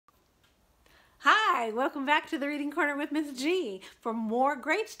Hi, welcome back to the Reading Corner with Miss G. For more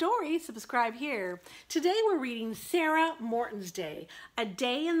great stories, subscribe here. Today we're reading Sarah Morton's Day, a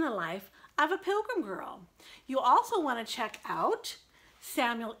day in the life of a Pilgrim Girl. You also want to check out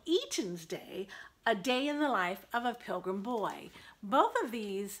Samuel Eaton's Day, a day in the life of a Pilgrim boy. Both of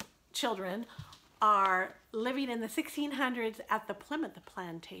these children are living in the 1600s at the Plymouth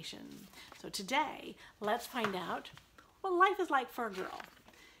plantation. So today, let's find out what life is like for a girl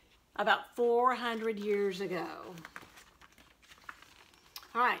about 400 years ago.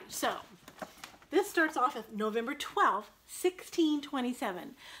 All right, so this starts off with November 12th,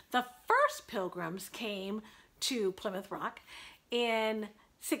 1627. The first pilgrims came to Plymouth Rock in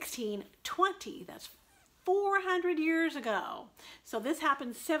 1620. That's 400 years ago. So this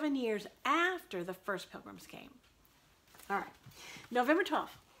happened 7 years after the first pilgrims came. All right, November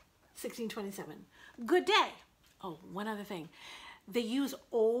 12th, 1627. Good day. Oh, one other thing. They use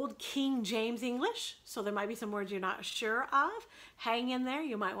old King James English, so there might be some words you're not sure of. Hang in there.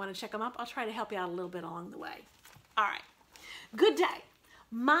 You might want to check them up. I'll try to help you out a little bit along the way. All right. Good day.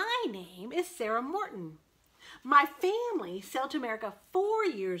 My name is Sarah Morton. My family sailed to America 4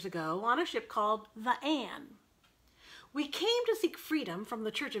 years ago on a ship called the Anne. We came to seek freedom from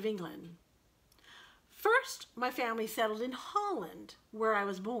the Church of England. First, my family settled in Holland, where I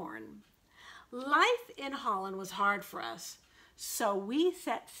was born. Life in Holland was hard for us, so we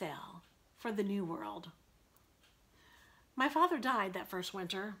set sail for the New World. My father died that first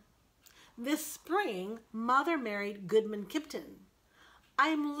winter. This spring, Mother married Goodman Kipton. I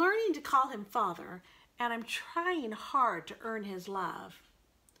am learning to call him father, and I'm trying hard to earn his love.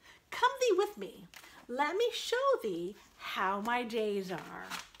 Come thee with me. Let me show thee how my days are.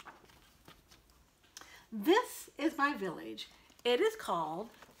 This is my village. It is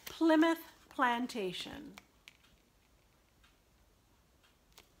called Plymouth Plantation.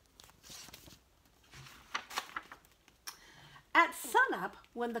 At sunup,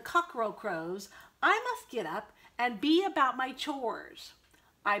 when the cockerel crows, I must get up and be about my chores.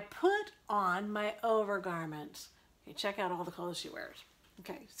 I put on my overgarments. Okay, check out all the clothes she wears.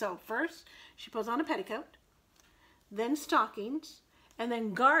 Okay, so first she puts on a petticoat, then stockings, and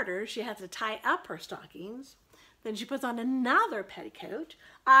then garters. She has to tie up her stockings. Then she puts on another petticoat,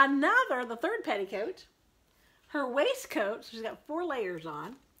 the third petticoat, her waistcoat, so she's got 4 layers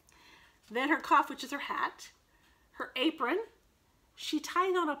on, then her cuff, which is her hat, her apron. She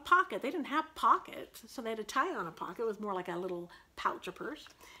tied on a pocket. They didn't have pockets, so they had to tie on a pocket. It was more like a little pouch or purse.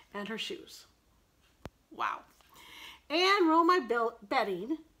 And her shoes. Wow. And roll my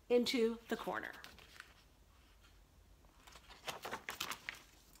bedding into the corner.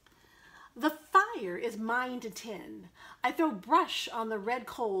 The fire is mine to tend. I throw brush on the red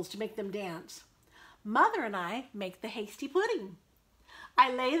coals to make them dance. Mother and I make the hasty pudding.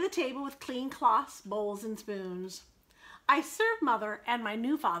 I lay the table with clean cloths, bowls, and spoons. I serve Mother and my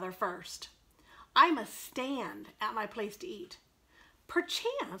new father first. I must stand at my place to eat.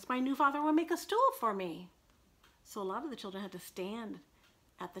 Perchance my new father will make a stool for me. So a lot of the children had to stand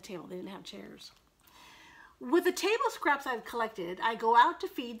at the table. They didn't have chairs. With the table scraps I've collected, I go out to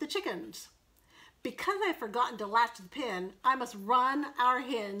feed the chickens. Because I've forgotten to latch the pen, I must run our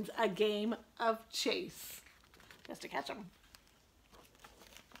hens a game of chase, just to catch them.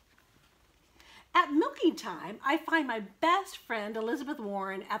 At milking time, I find my best friend Elizabeth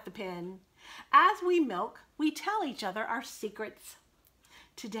Warren at the pen. As we milk, we tell each other our secrets.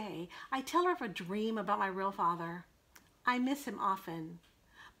 Today, I tell her of a dream about my real father. I miss him often,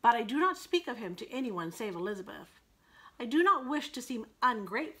 but I do not speak of him to anyone save Elizabeth. I do not wish to seem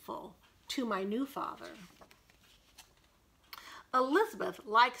ungrateful to my new father. Elizabeth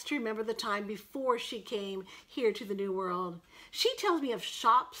likes to remember the time before she came here to the New World. She tells me of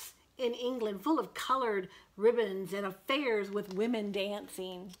shops in England full of colored ribbons and affairs with women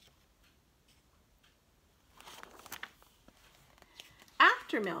dancing.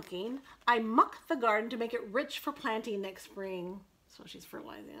 After milking, I muck the garden to make it rich for planting next spring. So she's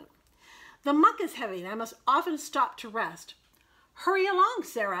fertilizing it. The muck is heavy and I must often stop to rest. Hurry along,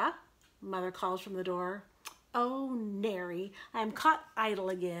 Sarah, Mother calls from the door. Oh, nary, I am caught idle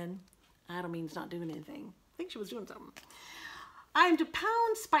again. Idle means not doing anything. I think she was doing something. I am to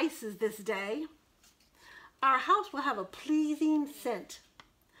pound spices this day. Our house will have a pleasing scent.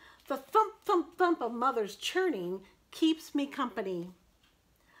 The thump, thump, thump of Mother's churning keeps me company.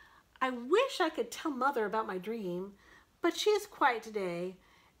 I wish I could tell Mother about my dream, but she is quiet today,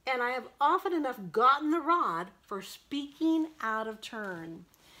 and I have often enough gotten the rod for speaking out of turn.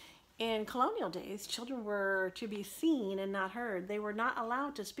 In colonial days, children were to be seen and not heard. They were not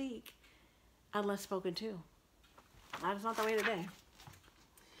allowed to speak unless spoken to. That is not the way today.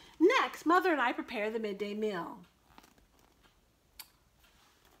 Next, Mother and I prepare the midday meal.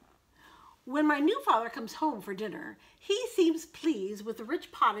 When my new father comes home for dinner, he seems pleased with the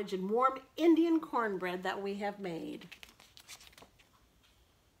rich pottage and warm Indian cornbread that we have made.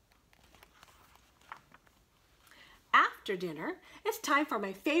 After dinner, it's time for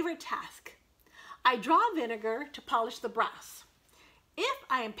my favorite task. I draw vinegar to polish the brass. If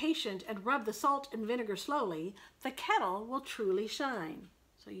I am patient and rub the salt and vinegar slowly, the kettle will truly shine.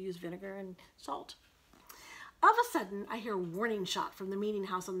 So you use vinegar and salt. Of a sudden, I hear a warning shot from the meeting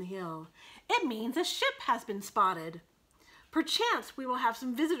house on the hill. It means a ship has been spotted. Perchance we will have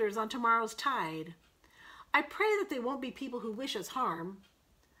some visitors on tomorrow's tide. I pray that they won't be people who wish us harm.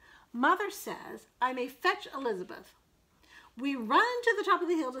 Mother says I may fetch Elizabeth. We run to the top of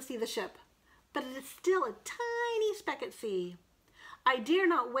the hill to see the ship, but it is still a tiny speck at sea. I dare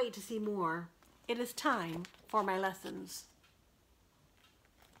not wait to see more. It is time for my lessons.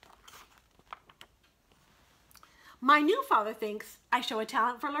 My new father thinks I show a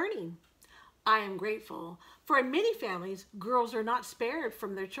talent for learning. I am grateful, for in many families, girls are not spared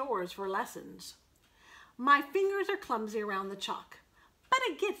from their chores for lessons. My fingers are clumsy around the chalk, but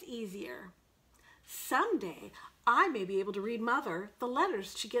it gets easier. Someday, I may be able to read Mother the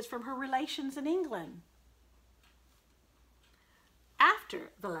letters she gets from her relations in England.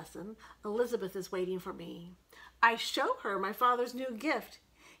 After the lesson, Elizabeth is waiting for me. I show her my father's new gift.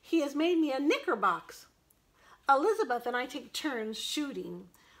 He has made me a knicker box. Elizabeth and I take turns shooting.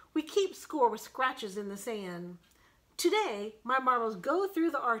 We keep score with scratches in the sand. Today, my marbles go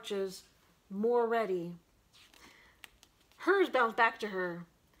through the arches, more ready. Hers bounce back to her.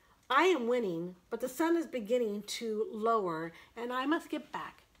 I am winning, but the sun is beginning to lower, and I must get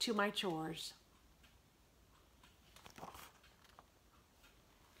back to my chores.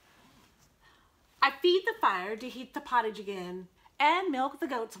 I feed the fire to heat the pottage again, and milk the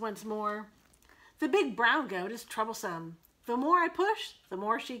goats once more. The big brown goat is troublesome. The more I push, the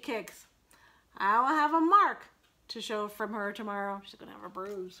more she kicks. I will have a mark to show from her tomorrow. She's going to have a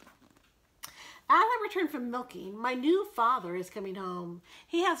bruise. As I return from milking, my new father is coming home.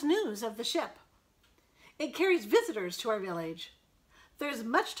 He has news of the ship. It carries visitors to our village. There's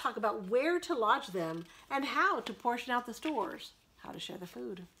much talk about where to lodge them and how to portion out the stores, how to share the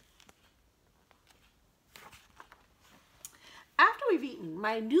food. After we've eaten,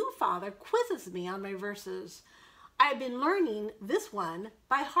 my new father quizzes me on my verses. I've been learning this one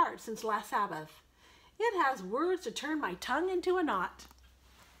by heart since last Sabbath. It has words to turn my tongue into a knot.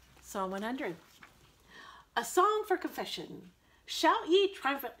 Psalm 100. A song for confession. Shout ye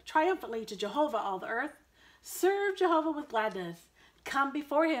triumphantly to Jehovah, all the earth. Serve Jehovah with gladness. Come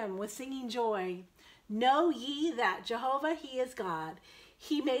before him with singing joy. Know ye that Jehovah, he is God.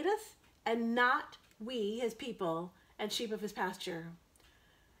 He made us, and not we, his people, and sheep of his pasture.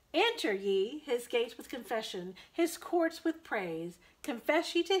 Enter ye his gates with confession, his courts with praise.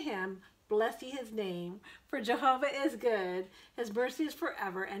 Confess ye to him, bless ye his name. For Jehovah is good, his mercy is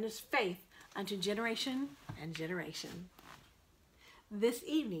forever, and his faith unto generation and generation. This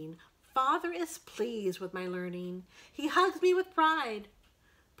evening, Father is pleased with my learning. He hugs me with pride.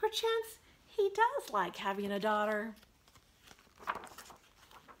 Perchance he does like having a daughter.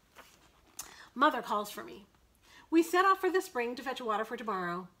 Mother calls for me. We set off for the spring to fetch water for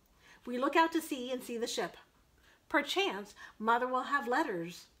tomorrow. We look out to sea and see the ship. Perchance Mother will have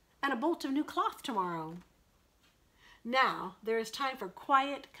letters and a bolt of new cloth tomorrow. Now there is time for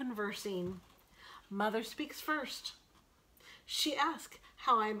quiet conversing. Mother speaks first. She asks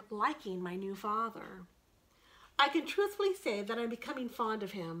how I'm liking my new father. I can truthfully say that I'm becoming fond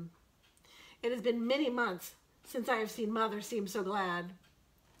of him. It has been many months since I have seen Mother seem so glad.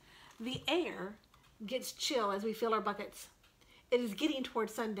 The air gets chill as we fill our buckets. It is getting toward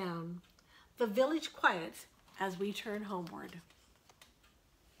sundown. The village quiets as we turn homeward.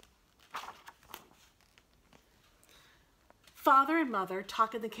 Father and Mother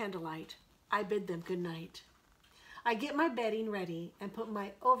talk in the candlelight. I bid them good night. I get my bedding ready and put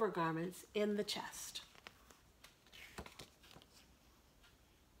my overgarments in the chest.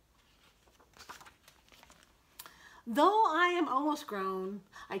 Though I am almost grown,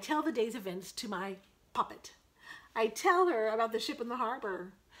 I tell the day's events to my puppet. I tell her about the ship in the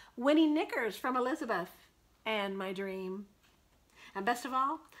harbor, winning knickers from Elizabeth, and my dream. And best of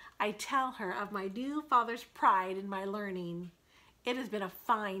all, I tell her of my new father's pride in my learning. It has been a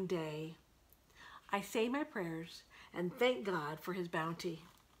fine day. I say my prayers and thank God for his bounty.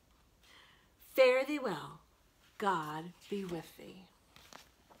 Fare thee well. God be with thee.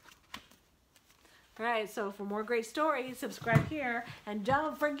 All right, so for more great stories, subscribe here. And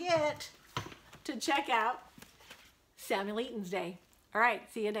don't forget to check out Samuel Eaton's Day All right,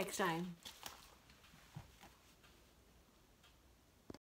 see you next time.